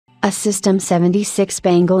A System76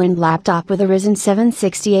 Pangolin laptop with a Ryzen 7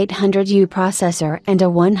 6800U processor and a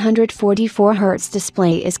 144Hz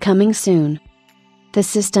display is coming soon. The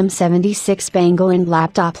System76 Pangolin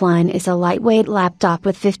laptop line is a lightweight laptop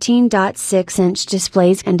with 15.6-inch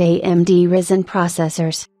displays and AMD Ryzen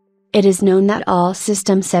processors. It is known that all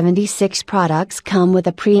System76 products come with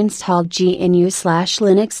a pre-installed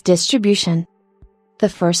GNU/Linux distribution. The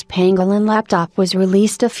first Pangolin laptop was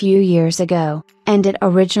released a few years ago, and it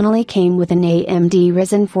originally came with an AMD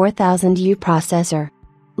Ryzen 4000U processor.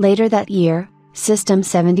 Later that year,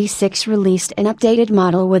 System76 released an updated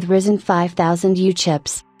model with Ryzen 5000U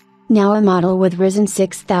chips. Now a model with Ryzen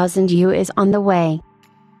 6000U is on the way.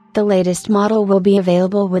 The latest model will be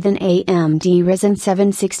available with an AMD Ryzen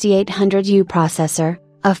 7 6800U processor,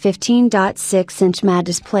 a 15.6-inch MAD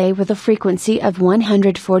display with a frequency of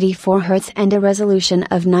 144Hz and a resolution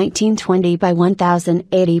of 1920 by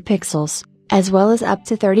 1080 pixels, as well as up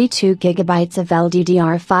to 32GB of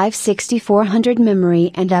LDDR5 6400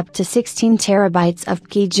 memory and up to 16TB of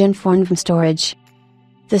Gen4 storage.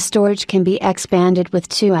 The storage can be expanded with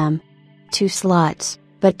 2 slots,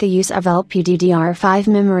 but the use of LPDDR5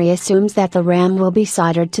 memory assumes that the RAM will be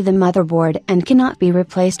soldered to the motherboard and cannot be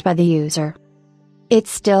replaced by the user.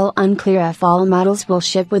 It's still unclear if all models will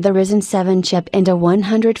ship with a Ryzen 7 chip and a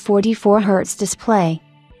 144Hz display.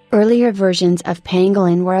 Earlier versions of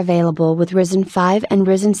Pangolin were available with Ryzen 5 and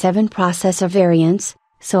Ryzen 7 processor variants,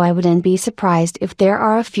 so I wouldn't be surprised if there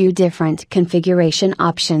are a few different configuration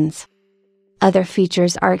options. Other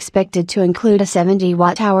features are expected to include a 70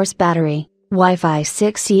 Wh battery, Wi-Fi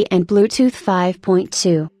 6E and Bluetooth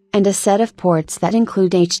 5.2, and a set of ports that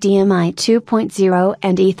include HDMI 2.0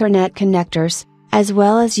 and Ethernet connectors, as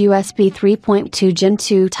well as USB 3.2 Gen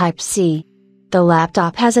 2 Type-C. The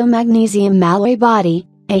laptop has a magnesium alloy body,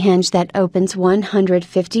 a hinge that opens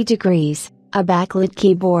 150 degrees, a backlit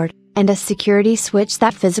keyboard, and a security switch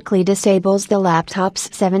that physically disables the laptop's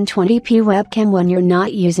 720p webcam when you're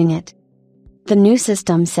not using it. The new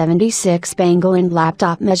System76 Pangolin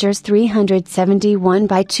laptop measures 371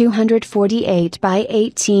 by 248 by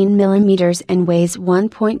 18 mm and weighs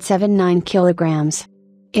 1.79 kilograms.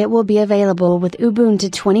 It will be available with Ubuntu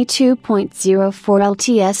 22.04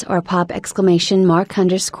 LTS or POP!_OS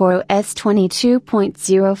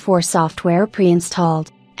 22.04 software pre-installed,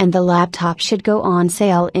 and the laptop should go on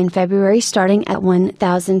sale in February starting at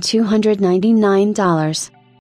 $1,299.